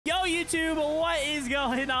YouTube? What is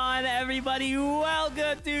going on, everybody?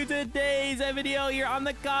 Welcome to today's video here on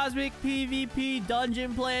the CosmicPvP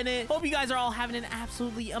Dungeon Planet. Hope you guys are all having an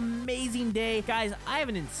absolutely amazing day. Guys, I have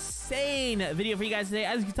an insane video for you guys today.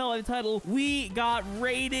 As you can tell by the title, we got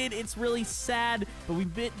raided. It's really sad, but we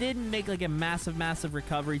didn't make like a massive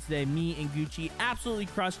recovery today. Me and Gucci absolutely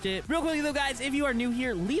crushed it. Real quickly though, guys, if you are new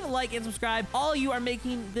here, leave a like and subscribe. All you are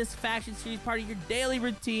making this faction series part of your daily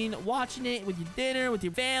routine, watching it with your dinner, with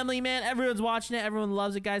your family, man. Everyone's watching it. Everyone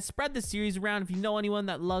loves it, guys. Spread the series around. If you know anyone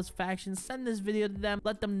that loves factions, send this video to them.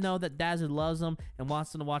 Let them know that Dazzard loves them and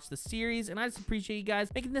wants them to watch the series. And I just appreciate you guys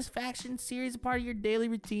making this faction series a part of your daily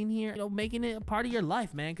routine here. You know, making it a part of your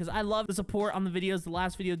life, man, because I love the support on the videos. The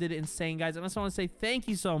last video did it insane, guys. And I just want to say thank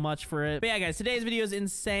you so much for it. But yeah, guys, today's video is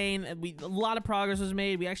insane. A lot of progress was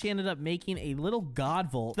made. We actually ended up making a little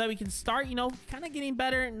god vault so that we can start, you know, kind of getting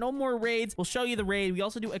better. No more raids. We'll show you the raid. We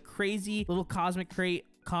also do a crazy little cosmic crate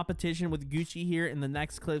competition with Gucci here in the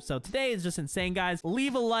next clip. So today is just insane, guys.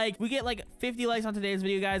 Leave a like. We get like 50 likes on today's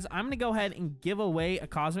video, guys. I'm gonna go ahead and give away a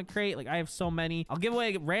cosmic crate. Like, I have so many. I'll give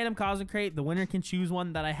away a random cosmic crate. The winner can choose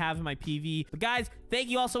one that I have in my PV. But guys, thank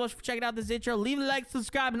you all so much for checking out this intro. Leave a like,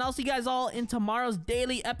 subscribe, and I'll see you guys all in tomorrow's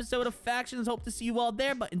daily episode of Factions. Hope to see you all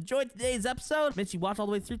there, but enjoy today's episode. Make sure you watch all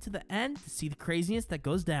the way through to the end to see the craziness that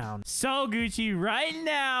goes down. So Gucci, right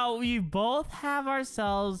now we both have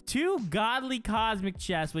ourselves two godly cosmic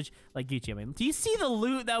chests, which, like, Gucci, I mean, do you see the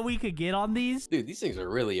loot that we could get on these? Dude, these things are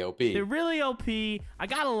really OP. They're really OP. I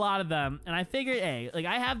got a lot of them, and I figured, hey, like,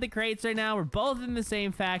 I have the crates right now. We're both in the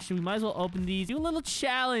same faction. We might as well open these. Do a little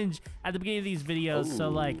challenge at the beginning of these videos. Ooh. So,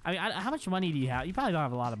 like, I mean, how much money do you have? You probably don't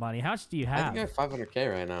have a lot of money. How much do you have? I think I have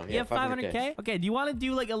 500K right now. You have 500K? Okay, do you want to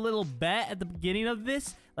do, like, a little bet at the beginning of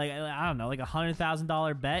this? Like, I don't know, like a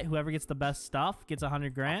 $100,000 bet. Whoever gets the best stuff gets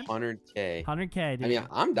 100 grand. 100K. 100K, dude. I mean,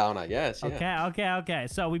 I'm down, I guess. Yeah. Okay.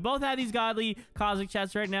 So we both have these godly cosmic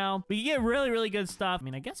chests right now. We can get really good stuff. I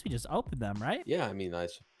mean, I guess we just open them, right? Yeah, I mean, I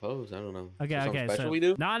suppose. I don't know. Okay. Special so we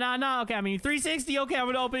do? No. Okay, I mean 360. Okay, I'm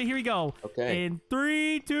gonna open it. Here we go. Okay. In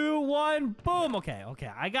 3, 2, 1, boom. Okay.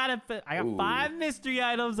 I got 5 mystery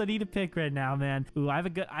items I need to pick right now, man. Ooh,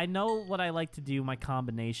 I know what I like to do. My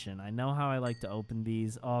combination. I know how I like to open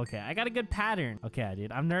these. Okay, I got a good pattern. Okay,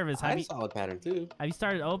 dude, I'm nervous. I have a solid pattern too. Have you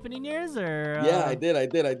started opening yours or? Yeah, I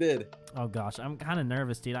did. Oh gosh, I'm kind of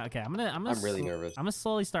nervous, dude. Okay, I'm really nervous. I'm gonna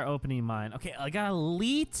slowly start opening mine. Okay, I got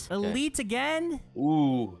elite. Okay. Elite again.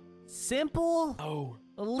 Ooh. Simple. Oh.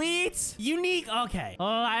 Elite. Unique. Okay. Oh,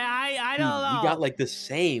 I don't know. You got like the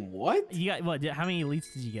same. What? You got what? How many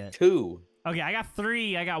elites did you get? 2. Okay, I got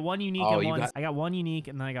 3. I got 1 unique and one. I got 1 unique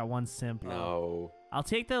and then I got 1 simple. No. I'll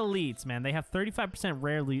take the elites, man. They have 35%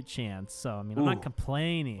 rare loot chance, so I mean, I'm not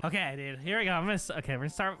complaining. Okay, dude, here we go.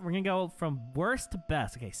 We're gonna go from worst to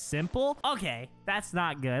best. Okay, simple. Okay, that's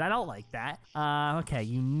not good. I don't like that. Okay,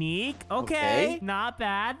 unique. Okay. Not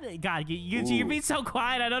bad. God, you're being so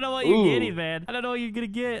quiet. I don't know what you're getting, man. I don't know what you're gonna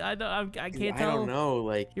get. I can't tell. I don't know.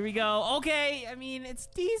 Like, here we go. Okay, I mean, it's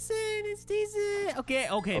decent.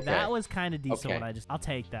 Okay. That was kind of decent. Okay. I'll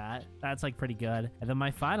take that. That's like pretty good. And then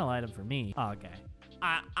my final item for me. Oh, okay.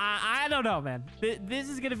 I don't know, man. This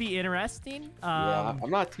is gonna be interesting. Yeah, I'm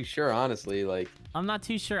not too sure, honestly. Like, I'm not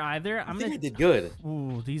too sure either. I think I did good.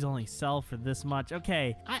 Ooh, these only sell for this much.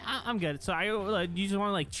 Okay, I'm good. So you just want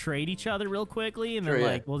to like trade each other real quickly, and then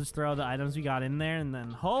like we'll just throw the items we got in there, and then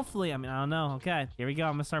hopefully, I mean, I don't know. Okay, here we go.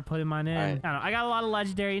 I'm gonna start putting mine in. Right. I don't know. I got a lot of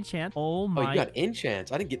legendary enchants. Oh my! Oh, you got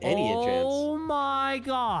enchants. I didn't get any enchants. Oh my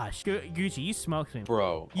gosh, Gucci, you smoked me,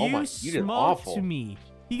 bro. You did awful. Me.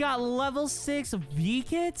 You got level 6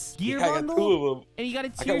 V-Kits, gear I bundle, got 2 of them. And you got a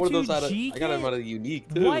tier 2 G-Kit. I got them out of the unique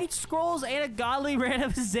too. White scrolls and a godly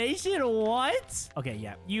randomization. What? Okay,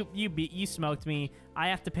 yeah, you smoked me. I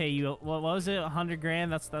have to pay you. What was it? 100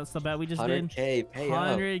 grand. That's the bet we just did. 100K. Pay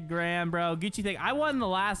 100 grand, bro. Gucci thing. I won the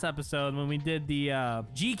last episode when we did the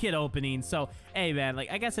G-Kit opening. So hey, man, like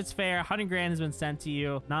I guess it's fair. 100 grand has been sent to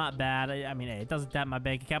you. Not bad. I mean, hey, it doesn't dent my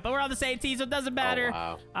bank account, but we're on the same team, so it doesn't matter.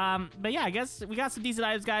 Oh, wow. But yeah, I guess we got some decent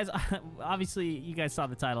items, guys. Obviously, you guys saw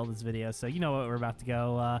the title of this video, so you know what we're about to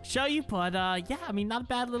go show you. But yeah, I mean, not a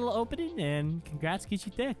bad little opening, and congrats,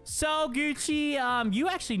 Gucci Thick. So Gucci, you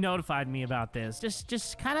actually notified me about this.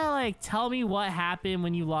 Just kind of like tell me what happened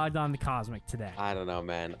when you logged on to Cosmic today. I don't know,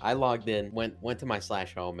 man. I logged in, went to my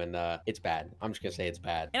 /home, and it's bad. I'm just gonna say it's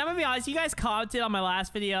bad. And I'm gonna be honest, you guys commented on my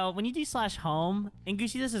last video, when you do /home, and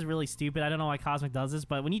Gucci, this is really stupid. I don't know why Cosmic does this,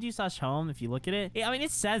 but when you do /home, if you look at it, I mean,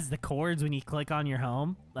 it says the chords when you click on your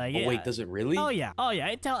home. Like, oh, wait, does it really? Oh yeah.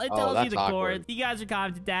 It tells you the chords. You guys are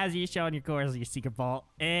commenting, Daz, you're showing your chords, your secret vault.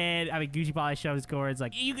 And I mean, Gucci probably showed his chords.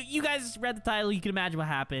 Like, you guys read the title, you can imagine what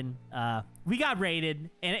happened. We got raided,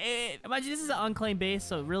 and Imagine this is an unclaimed base,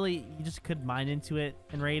 so really you just could mine into it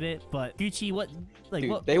and raid it. But Gucci, what? Like,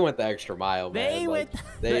 Dude, what? they went the extra mile, man.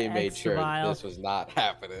 They made sure this was not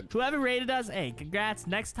happening. Whoever raided us, hey, congrats.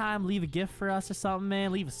 Next time, leave a gift for us or something,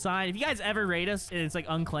 man. Leave a sign. If you guys ever raid us and it's like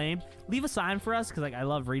unclaimed, leave a sign for us because like I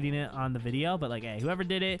love reading it on the video. But like, hey, whoever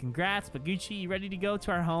did it, congrats. But Gucci, you ready to go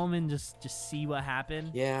to our home and just see what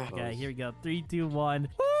happened? Yeah. Okay, here we go. 3, 2, 1.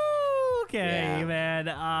 Woo! Okay, yeah. Man.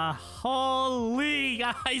 Holy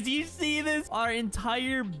guys, you see this? Our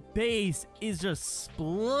entire base is just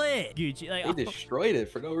split. Gucci, like, they destroyed it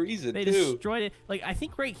for no reason. They destroyed it. Like, I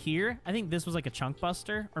think right here, I think this was like a chunk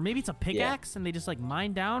buster, or maybe it's a pickaxe, and they just like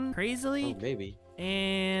mined down crazily. Oh, maybe.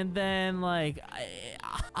 And then like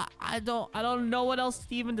I don't know what else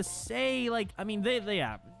even to say. Like, I mean, they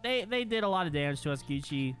did a lot of damage to us,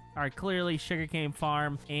 Gucci. Our clearly sugarcane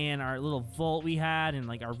farm and our little vault we had and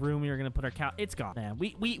like our room we were gonna put our cow. It's gone, man.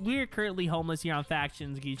 We're currently homeless here on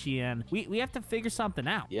Factions, Gucci, and we have to figure something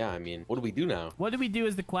out. Yeah, I mean, what do we do now? What do we do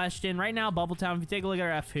is the question. Right now, Bubble Town, if you take a look at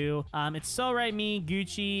our FWho, it's so right me,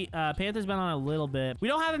 Gucci, Panther's been on a little bit. We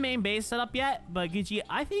don't have a main base set up yet, but Gucci,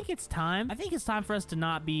 I think it's time. I think it's time for us to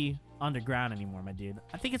not be underground anymore, my dude.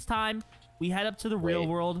 I think it's time we head up to the real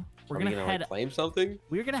world. We're gonna head claim something.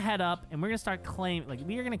 We're gonna head up and we're gonna start claim. Like,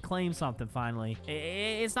 we are gonna claim something finally.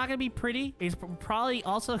 It's not gonna be pretty. It's probably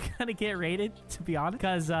also gonna get raided, to be honest,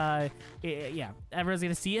 because yeah, everyone's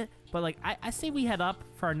gonna see it. But like, I say we head up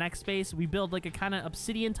for our next base. We build like a kind of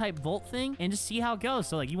obsidian type vault thing and just see how it goes.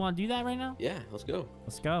 So like, you want to do that right now? Yeah, let's go.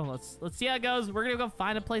 Let's go. Let's see how it goes. We're gonna go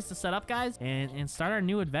find a place to set up, guys, and start our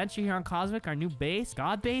new adventure here on Cosmic. Our new base,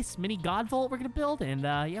 God base, mini God vault. We're gonna build, and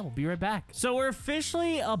yeah, we'll be right back. So we're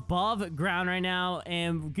officially above ground right now,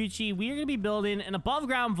 and Gucci, we are gonna be building an above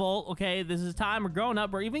ground vault. Okay, this is time. We're growing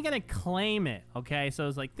up. We're even gonna claim it. Okay, so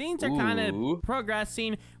it's like things are kind of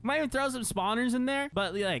progressing. We might even throw some spawners in there,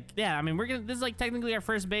 but like, yeah, I mean, this is like technically our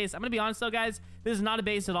first base. I'm gonna be honest though, guys, this is not a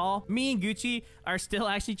base at all. Me and Gucci are still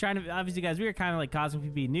actually trying to, obviously, guys, we are kind of like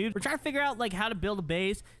CosmicPvP nude. We're trying to figure out like how to build a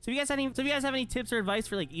base. So if you guys have any tips or advice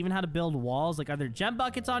for like even how to build walls, like are there gem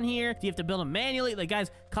buckets on here? Do you have to build them manually? Like, guys,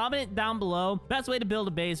 comment it down below. Best way to build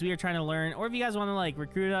a base. We are trying to learn. Or if you guys want to like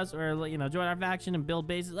recruit us or, you know, join our faction and build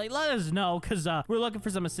bases, like let us know, because we're looking for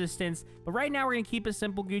some assistance. But right now we're gonna keep it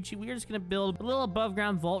simple, Gucci. We are just gonna build a little above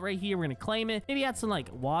ground vault right here. We're gonna claim it. Maybe add some like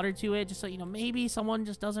water to it, just so, you know, maybe someone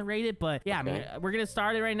just doesn't rate it. But yeah, okay. I mean, we're gonna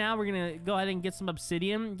start it right now. We're gonna go ahead and get some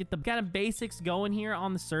obsidian, get the kind of basics going here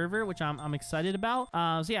on the server, which I'm excited about.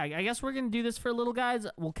 So yeah, I guess we're gonna do this for a little, guys.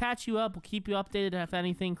 We'll catch you up. We'll keep you updated if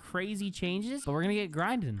anything crazy changes, but we're gonna get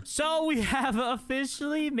grinding. So we have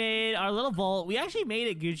officially made our little vault. We actually made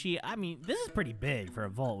it, Gucci. I mean, this is pretty big for a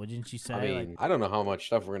vault, wouldn't you say? I mean, like, I don't know how much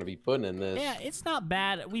stuff we're gonna be putting in this. Yeah, it's not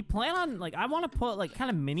bad. We plan on, like, I want to put like kind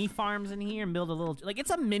of mini farms in here and build a little, like,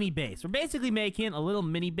 it's a mini base. We're basically making a little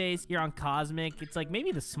mini base here on Cosmic. It's like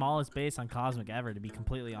maybe the smallest base on Cosmic ever, to be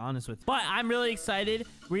completely honest with you. But I'm really excited.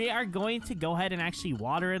 We are going to go ahead and actually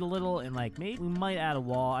water it a little, and like maybe we might add a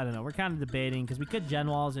wall. I don't know. We're kind of debating because we could gen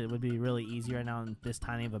walls. It would be really easy right now in this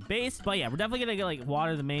tiny of a base. But yeah, we're definitely gonna get like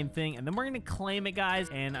water the main thing, and then we're gonna claim it, guys.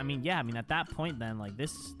 And I mean, yeah, I mean at that point then, like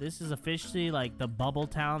this is officially like the Bubble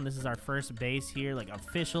Town. This is our first base here, like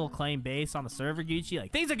official claim base on the server, Gucci.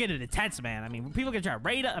 Like things are getting intense, man. I mean, people gonna try to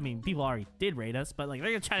raid us. I mean, people already did raid us, but like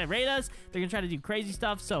they're gonna try to raid us. They're gonna try to do crazy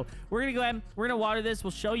stuff. So we're gonna go ahead, we're gonna water this.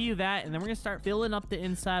 We'll show you that, and then we're gonna start filling up the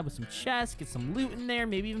inside with some chests, get some loot in there,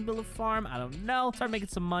 maybe even build a farm. I don't know. Start making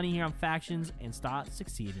some money here on Factions and start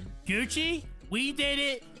succeeding. Gucci, we did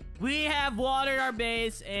it. We have watered our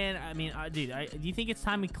base, and I mean, dude, do you think it's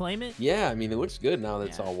time we claim it? Yeah, I mean, it looks good now that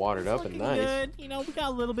it's all watered up and nice. Good. You know, we got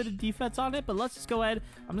a little bit of defense on it, but let's just go ahead.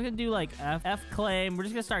 I'm just gonna do like F claim. We're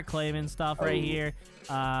just gonna start claiming stuff right here.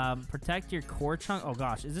 Protect your core chunk. Oh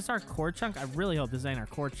gosh, is this our core chunk? I really hope this ain't our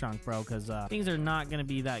core chunk, bro, because things are not gonna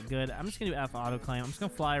be that good. I'm just gonna do F auto claim. I'm just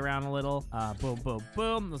gonna fly around a little. Boom, boom,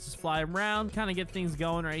 boom. Let's just fly around, kind of get things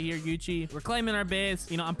going right here, Gucci. We're claiming our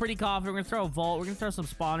base. You know, I'm pretty confident. We're gonna throw a vault. We're gonna throw some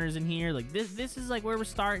spawners in here. Like this is like where we're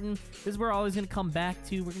starting. This is where we're always gonna come back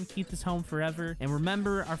to. We're gonna keep this home forever. And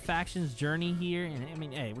remember our faction's journey here. And I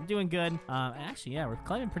mean, hey, we're doing good. Actually, yeah, we're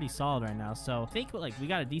claiming pretty solid right now. So I think like we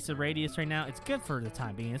got a decent radius right now. It's good for the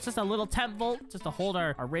time being. It's just a little temp vault just to hold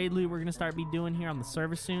our raid loot we're gonna start be doing here on the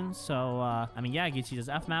server soon. So I mean, yeah, Gucci, does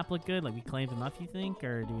F map look good? Like we claimed enough, you think,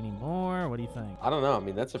 or do we need more? What do you think? I don't know. I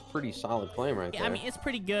mean, that's a pretty solid claim right there. I mean, it's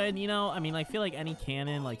pretty good. You know, I mean, I feel like any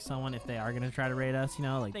cannon, like someone, if they are gonna try to raid us, you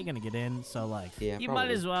know, like like they're gonna get in. So like, yeah, you probably.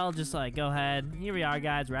 might as well just like go ahead. Here we are,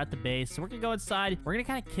 guys. We're at the base. So we're gonna go inside. We're gonna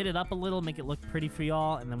kind of kit it up a little, make it look pretty for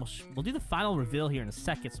y'all, and then we'll do the final reveal here in a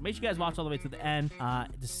second. So make sure you guys watch all the way to the end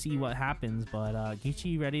to see what happens. But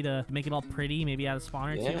Gucci, ready to make it all pretty? Maybe add a spawn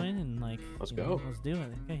or two in, and like, let's go. Let's do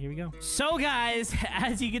it. Okay, here we go. So guys,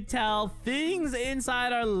 as you can tell, things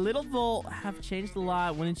inside our little vault have changed a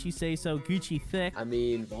lot. Wouldn't you say so, Gucci Thick? I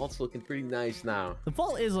mean, vault's looking pretty nice now. The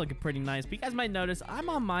vault is looking pretty nice, but you guys might notice I'm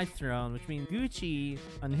on my throne, which means Gucci,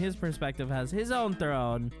 on his perspective, has his own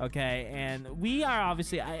throne. Okay, and we are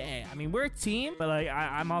obviously, I mean, we're a team, but like,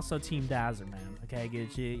 I'm also Team Dazzer, man. Okay,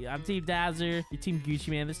 Gucci, I'm Team Dazzer, you're Team Gucci,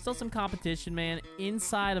 man. There's still some competition, man,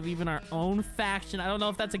 inside of even our own faction. I don't know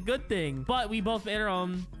if that's a good thing, but we both made our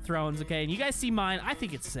own thrones, okay? And you guys see mine. I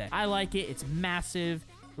think it's sick. I like it. It's massive.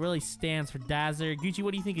 It really stands for Dazzer. Gucci,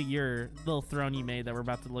 what do you think of your little throne you made that we're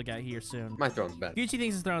about to look at here soon? My throne's better. Gucci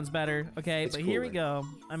thinks his throne's better. Okay, It's but cooler. here we go.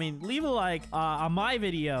 I mean, leave a like on my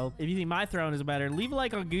video if you think my throne is better. Leave a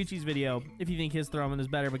like on Gucci's video if you think his throne is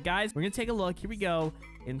better. But guys, we're gonna take a look. Here we go.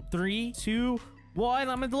 In 3, 2, 1,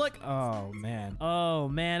 I'm gonna look. Oh man. Oh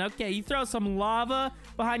man. Okay, you throw some lava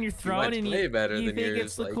behind your throne and you think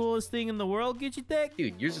it's the coolest thing in the world, Gucci Thick?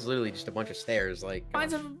 Dude, yours is literally just a bunch of stairs. Like,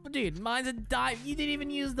 mine's a dive. You didn't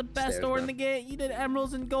even use the best ore in the game. You did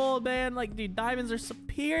emeralds and gold, man. Like, dude, diamonds are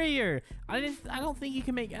superior. I don't think you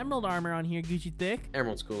can make emerald armor on here, Gucci Thick.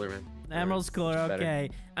 Emerald's cooler, man. Emerald's cooler, okay.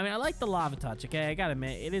 I mean, I like the lava touch, okay? I gotta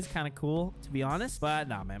admit, it is kind of cool, to be honest. But,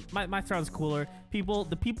 nah, man. My throne's cooler.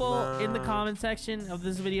 The people in the comment section of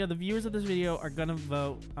this video, the viewers of this video, are gonna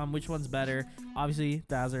vote on which one's better. Obviously,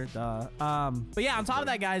 Dazzer, duh. But yeah, on top of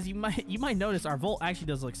that, guys, you might notice our vault actually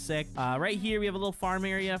does look sick. Right here, we have a little farm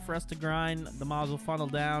area for us to grind. The mobs will funnel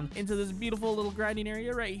down into this beautiful little grinding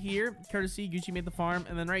area right here. Courtesy, Gucci made the farm.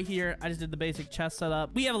 And then right here, I just did the basic chest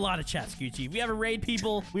setup. We have a lot of chests, Gucci. We have a raid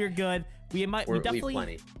people. We are good. We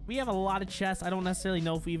have a lot of chests. I don't necessarily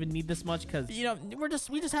know if we even need this much because, you know,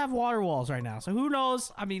 we just have water walls right now. So who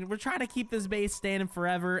knows? I mean, we're trying to keep this base standing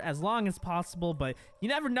forever as long as possible, but you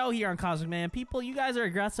never know here on Cosmic, man. People, you guys are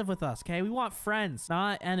aggressive with us, okay? We want friends,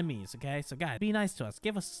 not enemies, okay? So guys, be nice to us.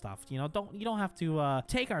 Give us stuff, you know? You don't have to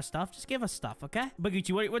take our stuff. Just give us stuff, okay? But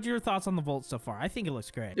Gucci, what's your thoughts on the vault so far? I think it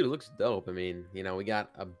looks great. Dude, it looks dope. I mean, you know, we got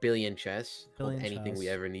a billion chests, anything we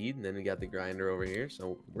ever need, and then we got the grinder over here,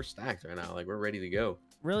 so we're stacked right now. Like, we're ready to go.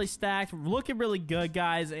 Really stacked, looking really good,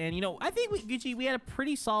 guys. And you know, I think Gucci, we had a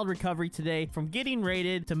pretty solid recovery today from getting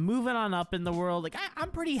raided to moving on up in the world. Like,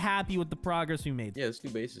 I'm pretty happy with the progress we made. Yeah, this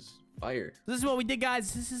new base is fire. This is what we did,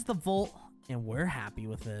 guys. This is the vault, and we're happy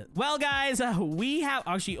with it. Well, guys, we have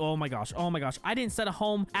actually, oh my gosh, I didn't set a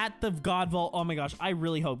home at the God Vault. Oh my gosh, I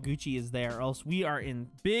really hope Gucci is there, or else we are in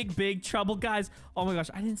big trouble, guys. Oh my gosh,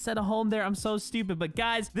 I didn't set a home there. I'm so stupid. But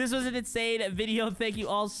guys, this was an insane video. Thank you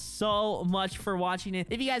all so much for watching it.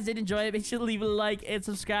 If you guys did enjoy it, make sure to leave a like and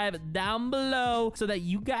subscribe down below so that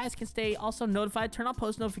you guys can stay also notified, turn on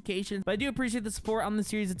post notifications. But I do appreciate the support on the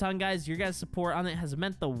series a ton, guys. Your guys' support on it has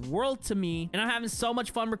meant the world to me, and I'm having so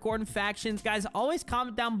much fun recording factions. Guys, always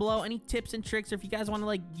comment down below any tips and tricks, or if you guys want to,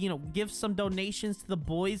 like, you know, give some donations to the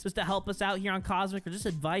boys just to help us out here on Cosmic, or just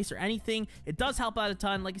advice or anything. It does help out a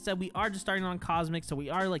ton. Like I said, we are just starting on Cosmic, so we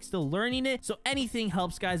are like still learning it, so anything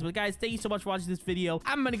helps, guys. But guys, thank you so much for watching this video.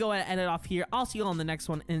 I'm gonna go ahead and end it off here. I'll see you all in the next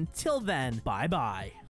one. Until then, bye bye.